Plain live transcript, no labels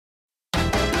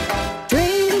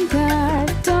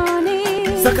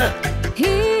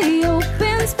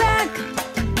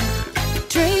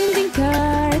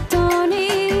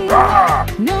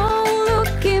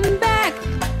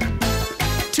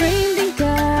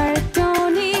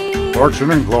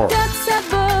Fortune and glory.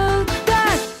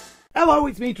 Hello,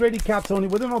 it's me, Trading Card Tony,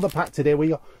 with another pack today. We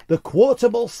got the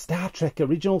Quotable Star Trek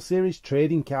Original Series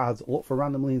trading cards. Look for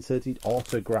randomly inserted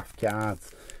autograph cards.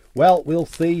 Well, we'll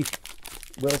see.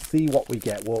 We'll see what we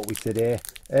get, won't we, today?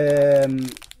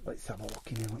 Let's have a look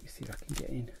in here. Let me see if I can get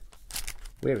in.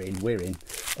 We're in.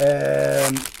 Yeah.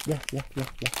 Here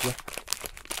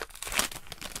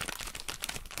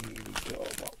we go.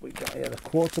 What we got here? The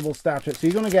Quotable Star Trek. So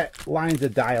you're going to get lines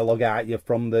of dialogue at you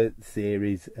from the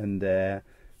series, and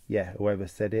yeah, whoever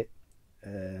said it,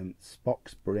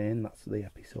 Spock's brain, that's the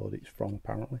episode it's from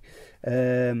apparently.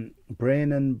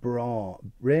 Brain and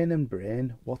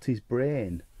brain, what is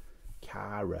brain?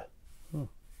 Kara. Oh.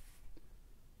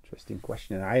 Interesting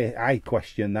question. I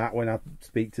question that when I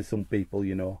speak to some people,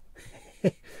 you know.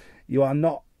 You are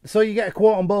not, so you get a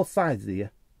quote on both sides, do you?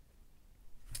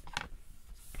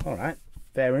 Alright,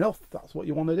 fair enough, that's what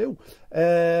you want to do.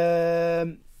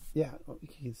 Yeah, you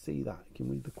can see that. You can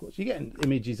read the quotes. You're getting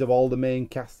images of all the main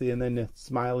cast here, and then a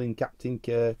smiling Captain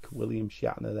Kirk, William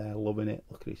Shatner there, loving it.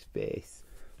 Look at his face.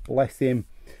 Bless him.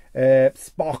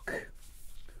 Spock.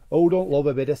 Oh, don't love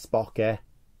a bit of Spock, eh?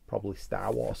 Probably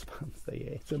Star Wars fans, they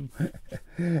hate him.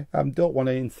 Don't want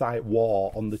to incite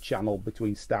war on the channel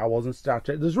between Star Wars and Star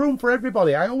Trek. There's room for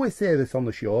everybody. I always say this on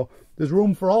the show. There's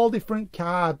room for all different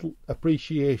card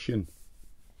appreciation.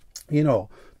 You know,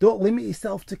 don't limit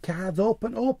yourself to cards.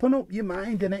 Open up your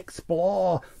mind and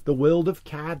explore the world of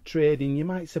card trading. You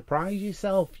might surprise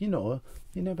yourself, you know.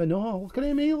 You never know. Look at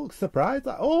him, he looks surprised.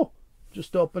 Like, oh,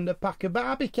 just opened a pack of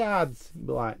Barbie cards. You'd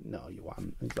be like, no, you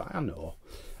haven't. He's like, I know.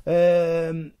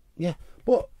 Yeah,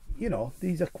 but, you know,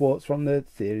 these are quotes from the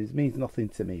series. It means nothing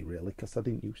to me, really, because I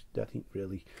didn't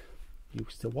really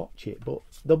used to watch it. But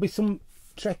there'll be some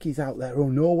Trekkies out there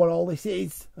who know what all this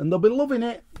is, and they'll be loving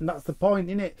it, and that's the point,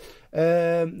 innit?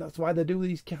 That's why they do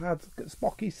these cards. Look at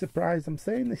Spocky's surprised I'm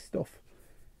saying this stuff.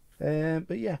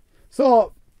 But yeah,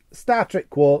 so Star Trek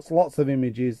quotes, lots of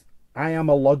images. I am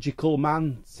a logical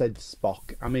man, said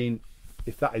Spock. I mean,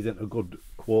 if that isn't a good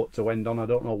quote to end on, I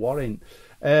don't know what ain't.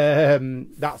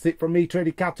 That's it from me,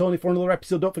 Trading Card Tony, for another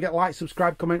episode. Don't forget to like,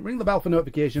 subscribe, comment, ring the bell for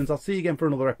notifications. I'll see you again for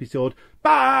another episode.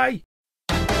 Bye.